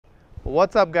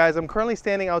What's up, guys? I'm currently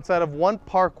standing outside of One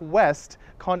Park West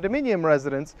condominium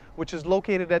residence, which is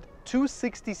located at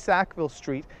 260 Sackville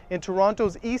Street in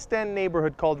Toronto's East End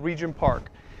neighborhood called Regent Park.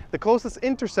 The closest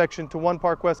intersection to One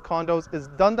Park West condos is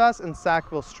Dundas and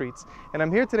Sackville Streets, and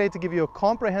I'm here today to give you a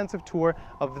comprehensive tour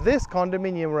of this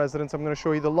condominium residence. I'm going to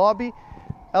show you the lobby,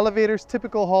 elevators,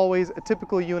 typical hallways, a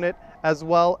typical unit, as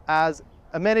well as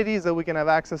amenities that we can have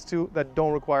access to that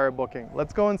don't require a booking.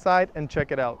 Let's go inside and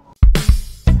check it out.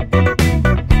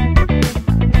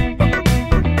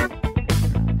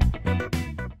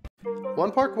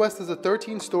 One Park West is a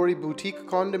 13-story boutique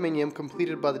condominium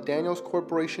completed by the Daniels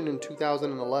Corporation in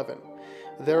 2011.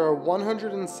 There are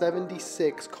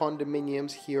 176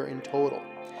 condominiums here in total.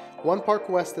 One Park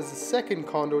West is the second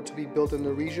condo to be built in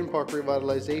the Regent Park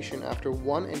revitalization after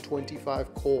 1 and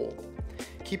 25 Cole.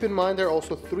 Keep in mind there are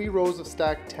also 3 rows of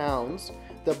stacked towns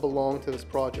that belong to this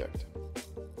project.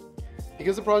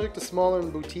 Because the project is smaller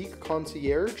and boutique,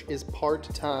 concierge is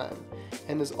part-time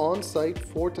and is on site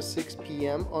 4 to 6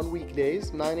 p.m. on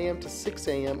weekdays, 9 a.m. to 6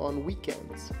 a.m. on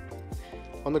weekends.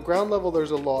 On the ground level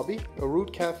there's a lobby, a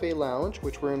Root Cafe lounge,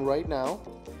 which we're in right now,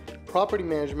 property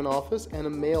management office, and a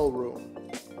mail room.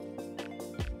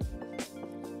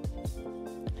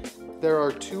 There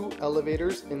are 2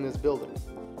 elevators in this building.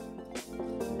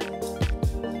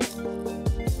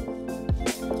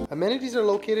 Amenities are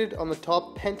located on the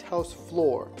top penthouse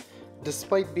floor.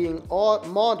 Despite being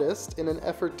modest in an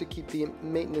effort to keep the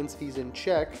maintenance fees in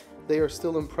check, they are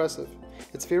still impressive.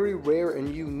 It's very rare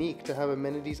and unique to have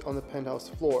amenities on the penthouse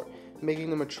floor,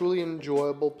 making them a truly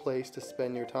enjoyable place to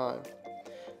spend your time.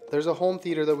 There's a home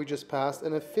theater that we just passed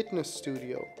and a fitness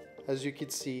studio, as you can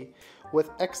see,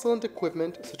 with excellent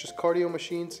equipment such as cardio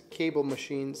machines, cable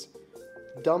machines,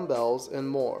 dumbbells, and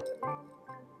more.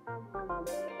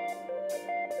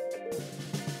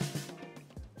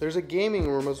 There's a gaming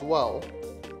room as well.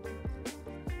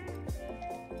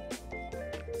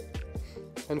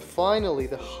 And finally,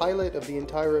 the highlight of the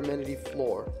entire amenity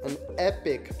floor, an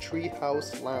epic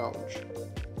treehouse lounge.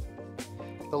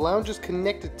 The lounge is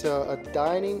connected to a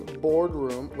dining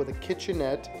boardroom with a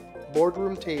kitchenette,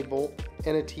 boardroom table,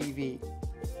 and a TV.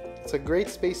 It's a great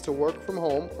space to work from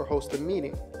home or host a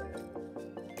meeting.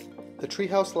 The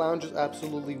treehouse lounge is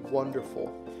absolutely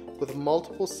wonderful, with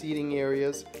multiple seating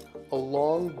areas, a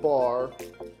long bar,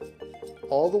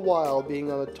 all the while being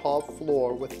on the top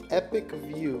floor with epic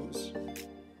views,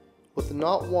 with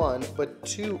not 1 but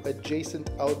 2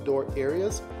 adjacent outdoor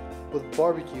areas with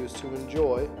barbecues to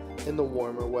enjoy in the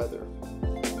warmer weather.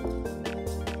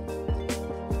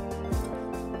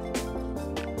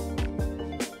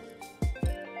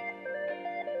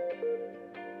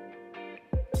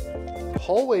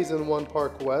 Hallways in One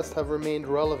Park West have remained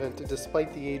relevant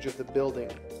despite the age of the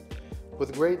building,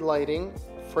 with great lighting,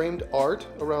 framed art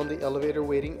around the elevator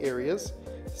waiting areas,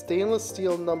 stainless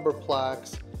steel number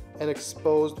plaques, and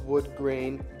exposed wood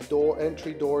grain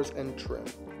entry doors and trim.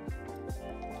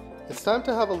 It's time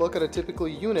to have a look at a typical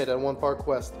unit at One Park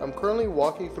West. I'm currently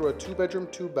walking through a 2-bedroom,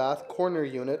 2-bath corner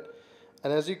unit,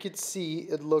 and as you can see,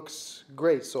 it looks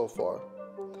great so far.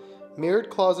 Mirrored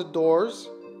closet doors,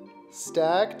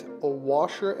 stacked a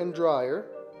washer and dryer,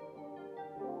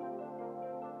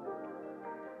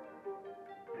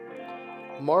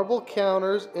 marble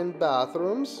counters in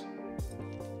bathrooms,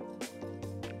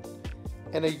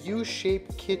 and a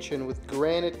U-shaped kitchen with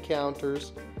granite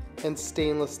counters and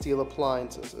stainless steel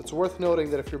appliances. It's worth noting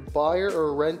that if you're a buyer or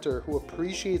a renter who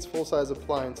appreciates full-size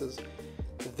appliances,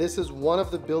 this is one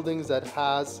of the buildings that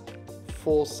has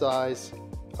full-size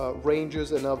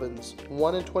ranges and ovens.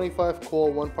 1 and 25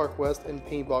 Cole, One Park West, and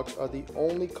Paintbox are the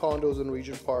only condos in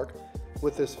Regent Park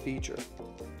with this feature.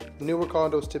 Newer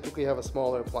condos typically have a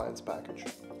smaller appliance package.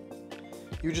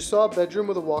 You just saw a bedroom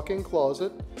with a walk-in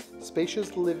closet,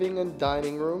 spacious living and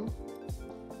dining room,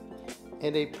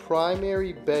 and a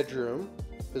primary bedroom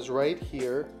is right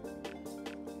here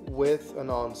with an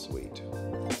ensuite.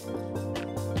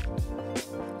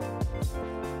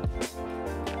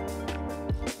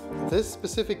 This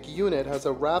specific unit has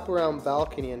a wraparound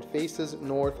balcony and faces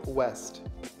northwest.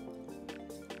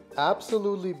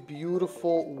 Absolutely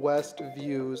beautiful west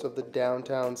views of the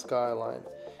downtown skyline.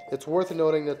 It's worth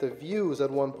noting that the views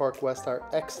at One Park West are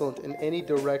excellent in any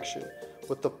direction,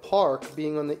 with the park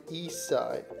being on the east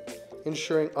side,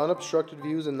 ensuring unobstructed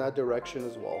views in that direction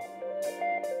as well.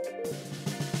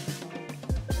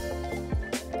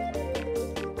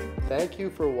 Thank you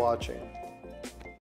for watching.